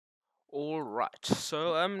All right.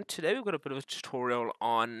 So today we've got a bit of a tutorial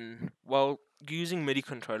on using MIDI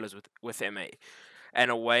controllers with MA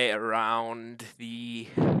and a way around the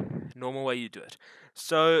normal way you do it.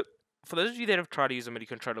 So for those of you that have tried to use a MIDI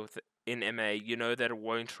controller in MA, you know that it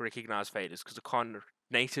won't recognize faders because it can't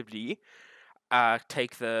natively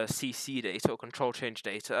take the CC data or control change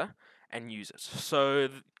data and use it. So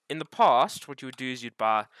in the past, what you would do is you'd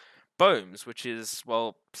buy Bohms, which is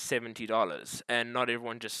 $70, and not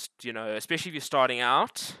everyone just especially if you're starting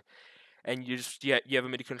out and you have a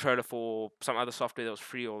MIDI controller for some other software that was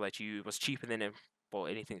free or that you was cheaper than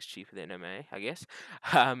anything's cheaper than MA, I guess.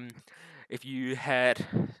 Um, if you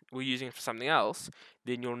were using it for something else,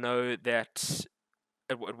 then you'll know that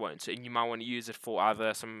it won't, and you might want to use it for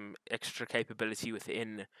either some extra capability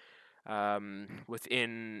within MA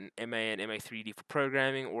and MA3D for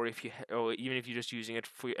programming, or or even if you're just using it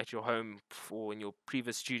at your home or in your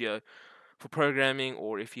previous studio for programming,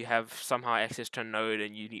 or if you have somehow access to a node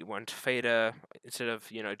and you want fader instead of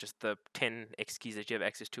just the 10 X keys that you have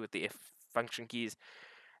access to with the F function keys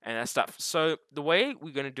and that stuff. So the way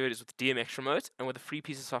we're going to do it is with DMX remote and with a free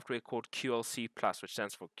piece of software called QLC Plus, which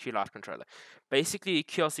stands for QLite Controller. Basically,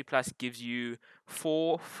 QLC Plus gives you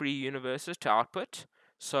 4 free universes to output.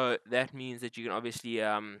 So that means that you can obviously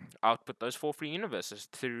output those 4 free universes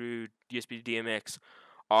through USB to DMX,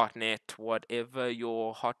 ArtNet, whatever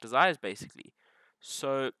your heart desires, basically.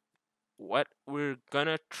 So what we're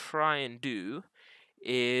gonna try and do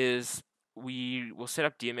is we will set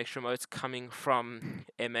up DMX remotes coming from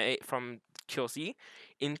QLC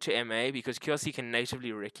into MA because QLC can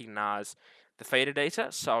natively recognize the fader data.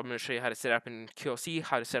 So I'm going to show you how to set up in QLC,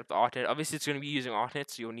 how to set up the ArtNet. Obviously, it's going to be using ArtNet,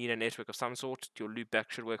 so you'll need a network of some sort. Your loopback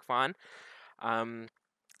should work fine. So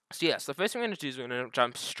the first thing we're going to do is we're going to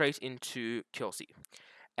jump straight into QLC.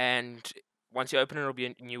 And once you open it, it'll be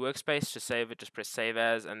a new workspace. To save it, just press Save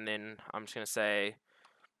As, and then I'm just going to say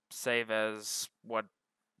Save As what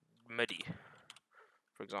MIDI,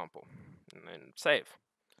 for example, and then save.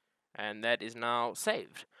 And that is now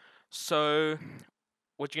saved. So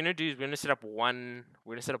what you're gonna do is we're gonna set up one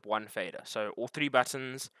fader. So all 3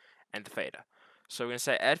 buttons and the fader. So we're gonna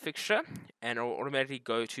say add fixture and it'll automatically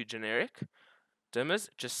go to generic. Dimmers,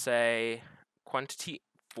 just say quantity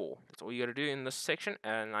 4. That's all you gotta do in this section,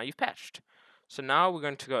 and now you've patched. So now we're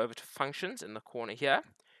going to go over to functions in the corner here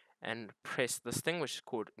and press this thing which is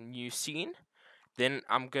called new scene. Then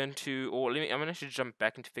I'm going to jump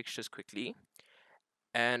back into fixtures quickly.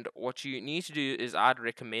 And what you need to do is I'd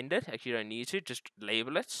recommend it. Actually, you don't need to, just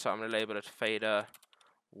label it. So I'm going to label it fader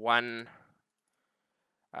 1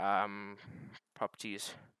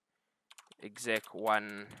 properties exec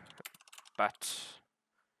 1 but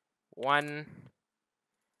 1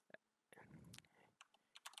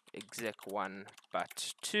 exec 1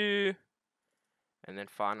 but 2, and then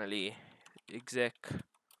finally exec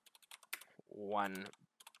 1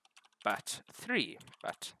 but 3,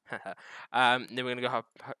 but then we're going to go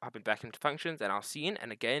hopping back into functions and our scene,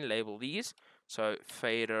 and again label these. So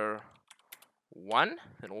fader 1,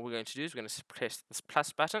 then all we're going to do is we're going to press this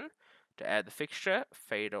plus button to add the fixture,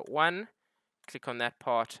 fader 1, click on that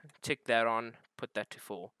part, tick that on, put that to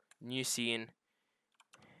full. New scene,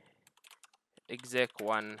 exec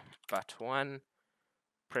 1 but 1,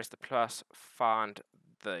 press the plus, find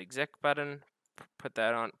the exec button, put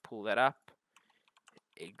that on, pull that up,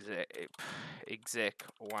 exec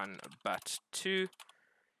 1 but 2,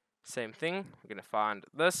 same thing. We're going to find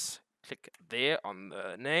this, click there on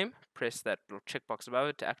the name, press that little checkbox above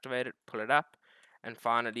it to activate it, pull it up, and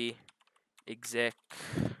finally exec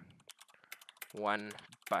 1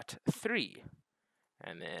 but 3,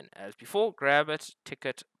 and then as before grab it, tick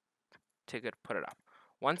it, put it up.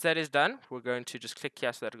 Once that is done, we're going to just click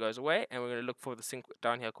here so that it goes away, and we're going to look for the thing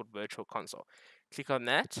down here called Virtual Console. Click on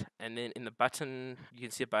that, and then in the button, you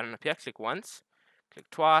can see a button up here. Click once, click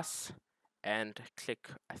twice, and click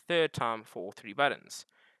a third time for all 3 buttons.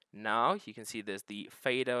 Now you can see there's the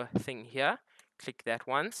fader thing here. Click that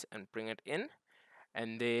once and bring it in,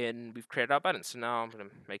 and then we've created our buttons. So now I'm going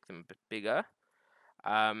to make them a bit bigger.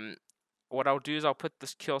 What I'll do is I'll put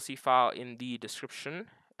this QLC file in the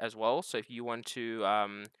description as well. So if you want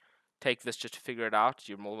to take this just to figure it out,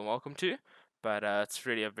 you're more than welcome to. But it's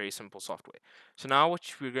really a very simple software. So now what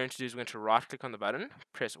we're going to do is we're going to right click on the button,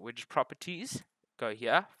 press widget properties, go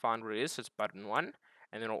here, find where it is, so it's button 1,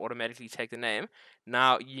 and then it'll automatically take the name.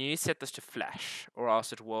 Now you need to set this to flash, or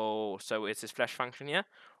else it will, so it's this flash function here,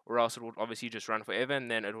 or else it will obviously just run forever,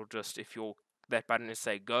 and then it will just, if that button is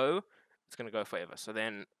say go, it's going to go forever. So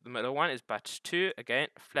then the middle one is but 2, again,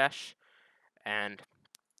 flash, and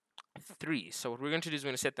 3. So what we're going to do is we're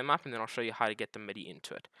going to set them up, and then I'll show you how to get the MIDI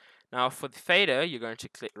into it. Now for the fader, you're going to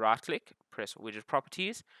right click, press widget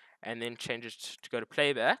properties, and then change it to go to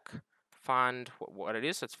playback, find what it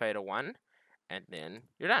is, so it's fader 1, and then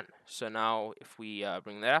you're done. So now if we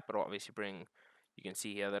bring that up, it'll obviously bring, you can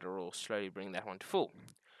see here that it'll slowly bring that one to full.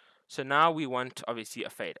 So now we want obviously a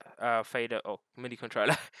fader or MIDI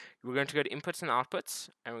controller. We're going to go to inputs and outputs,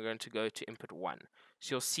 and we're going to go to input 1.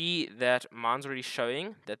 So you'll see that mine's already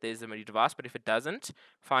showing that there's the MIDI device, but if it doesn't,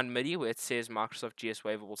 find MIDI where it says Microsoft GS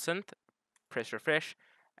Waveable Synth, press refresh,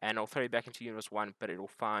 and it'll throw you back into Universe 1, but it'll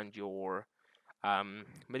find your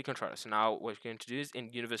MIDI controller. So now what you're going to do is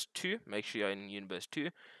in Universe 2, make sure you're in Universe 2,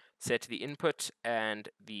 set the input and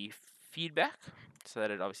the feedback, so that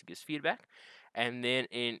it obviously gives feedback. And then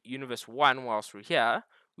in Universe 1, whilst we're here,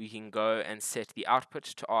 we can go and set the output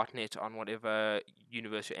to ArtNet on whatever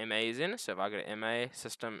universe your MA is in. So if I go to MA,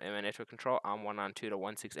 System, MA Network Control, I'm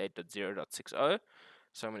 192.168.0.60.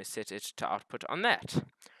 So I'm going to set it to output on that.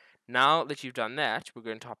 Now that you've done that, we're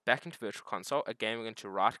going to hop back into Virtual Console. Again, we're going to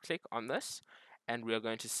right click on this, and we're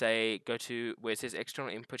going to say, go to where it says external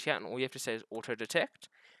input here, and all you have to say is auto detect.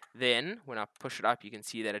 Then when I push it up, you can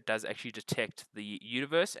see that it does actually detect the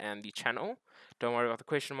universe and the channel. Don't worry about the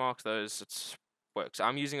question marks, those works.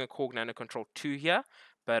 I'm using a Korg Nano Control 2 here,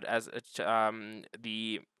 but as it,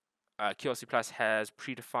 the QLC Plus has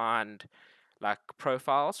predefined like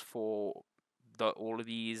profiles for all of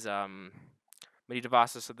these MIDI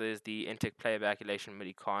devices. So there's the Intec Playback, Elation,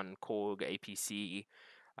 MIDI Con, Korg, APC,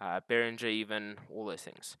 Behringer, even all those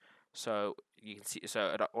things. So you can see,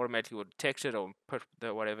 so it automatically will detect it or put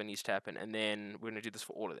whatever needs to happen, and then we're going to do this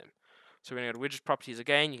for all of them. So we're going to go to widget properties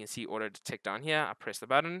again. You can see auto detect down here. I press the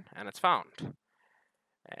button and it's found.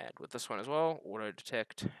 And with this one as well, auto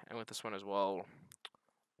detect, and with this one as well,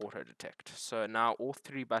 auto detect. So now all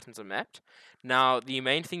three buttons are mapped. Now the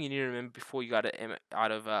main thing you need to remember before you got it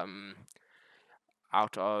out of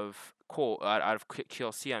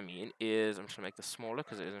QLC, I mean, is, I'm just going to make this smaller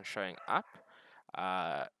because it isn't showing up,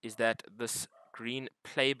 is that this green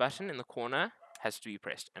play button in the corner has to be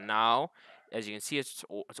pressed. And now, as you can see, it's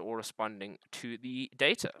all responding to the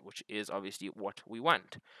data, which is obviously what we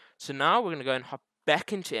want. So now we're going to go and hop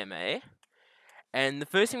back into MA. And the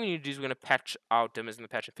first thing we need to do is we're going to patch our dimmers in the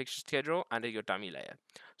patch and fixture schedule under your dummy layer.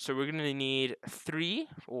 So we're going to need 3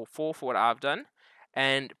 or 4 for what I've done,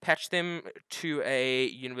 and patch them to a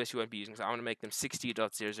universe you won't be using. So I want to make them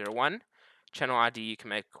 60.001. Channel ID you can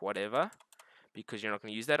make whatever, because you're not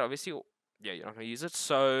going to use that, obviously. Yeah, you're not going to use it.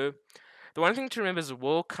 So the one thing to remember is it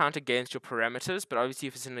will count against your parameters, but obviously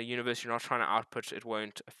if it's in a universe you're not trying to output, it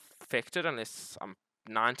won't affect it, unless I'm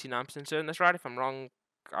 99% certain that's right. If I'm wrong,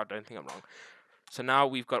 I don't think I'm wrong. So now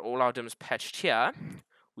we've got all our dims patched here.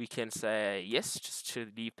 We can say yes, just to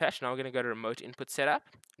leave patch. Now we're going to go to remote input setup,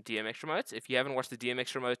 DMX remotes. If you haven't watched the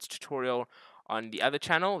DMX remotes tutorial on the other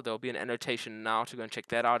channel, there'll be an annotation now to go and check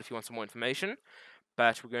that out if you want some more information.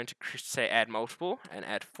 But we're going to say add multiple and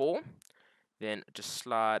add 4. Then just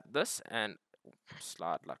slide this and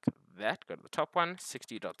slide like that. Go to the top one,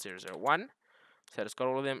 60.001. So it's got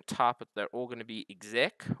all of them. Type it. They're all going to be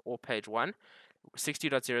exec or page 1.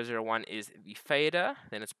 60.001 is the fader,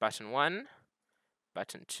 then it's button 1,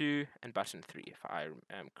 button 2, and button 3, if I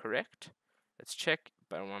am correct. Let's check.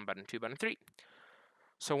 Button 1, button 2, button 3.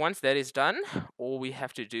 So once that is done, all we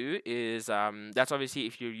have to do is, that's obviously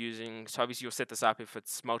if you're using, so obviously you'll set this up if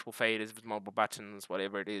it's multiple faders, if it's multiple buttons,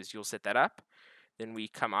 whatever it is, you'll set that up. Then we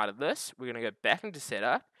come out of this, we're going to go back into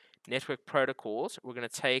setup, network protocols, we're going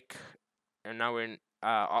to take, and now we're in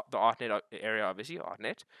the ArtNet area, obviously,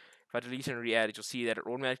 ArtNet. If I delete and re-add it, you'll see that it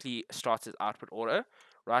automatically starts as output auto.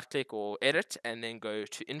 Right click or edit, and then go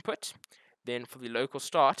to input. Then for the local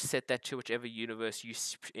start, set that to whichever universe you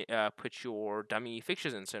put your dummy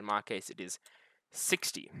fixtures in. So in my case, it is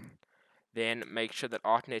 60. Then make sure that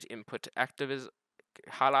ArtNet input active is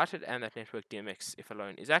highlighted and that network DMX, if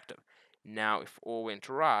alone, is active. Now, if all went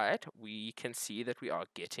right, we can see that we are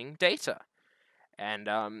getting data. And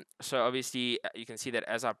so obviously you can see that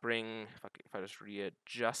as I bring, if I just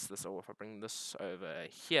readjust this, or if I bring this over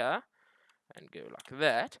here and go like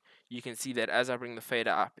that, you can see that as I bring the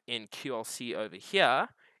fader up in QLC over here,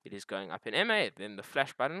 it is going up in MA. Then the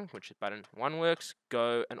flash button, which is button 1, works,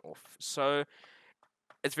 go and off. So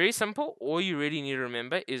it's very simple. All you really need to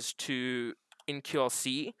remember is to, in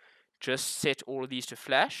QLC, just set all of these to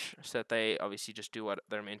flash, so that they obviously just do what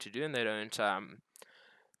they're meant to do, and they don't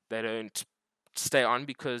stay on,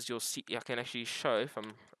 because you'll see, I can actually show if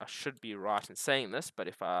I should be right in saying this, but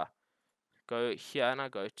if I go here and I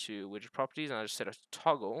go to widget properties and I just set a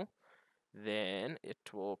toggle, then it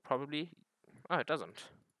will probably, oh, it doesn't.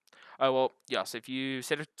 Oh, well, yeah, so if you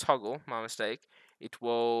set a toggle, my mistake, it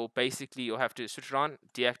will basically, you'll have to switch it on,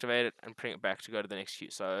 deactivate it, and bring it back to go to the next queue.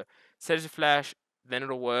 So set it to flash, then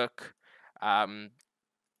it'll work.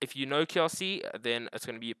 If you know QLC, then it's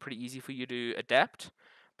going to be pretty easy for you to adapt.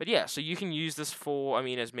 But yeah, so you can use this for, I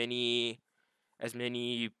mean, as many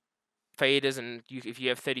faders, and if you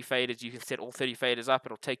have 30 faders, you can set all 30 faders up.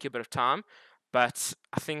 It'll take you a bit of time, but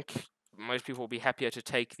I think most people will be happier to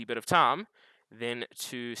take the bit of time than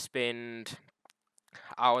to spend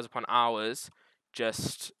hours upon hours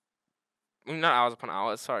just not hours upon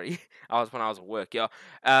hours, sorry, hours upon hours of work. Yeah,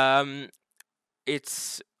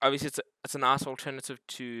 it's obviously it's a nice alternative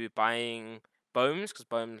to buying bohms, because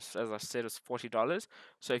bohms, as I said, is $40.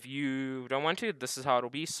 So if you don't want to, this is how it'll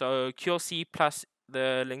be. So QLC plus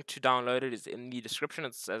the link to download it is in the description.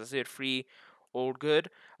 It's, as I said, free, all good.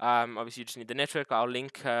 Obviously you just need the network. I'll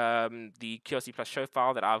link the QLC plus show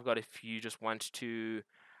file that I've got if you just want to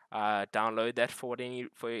download that for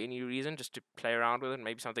any reason, just to play around with it.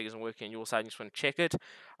 Maybe something isn't working on your side and you just want to check it.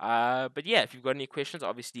 But yeah, if you've got any questions,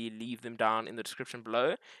 obviously leave them down in the description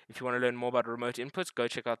below. If you want to learn more about remote inputs, go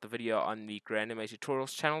check out the video on the Grand MA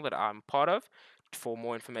Tutorials channel that I'm part of for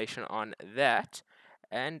more information on that.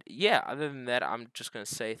 And yeah, other than that, I'm just going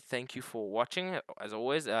to say thank you for watching. As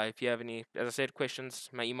always, if you have any, as I said, questions,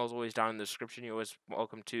 my email's always down in the description. You're always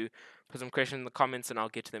welcome to put some questions in the comments and I'll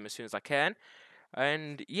get to them as soon as I can.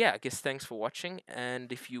 And yeah, I guess thanks for watching.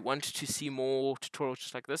 And if you want to see more tutorials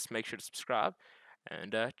just like this, make sure to subscribe.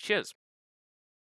 And cheers.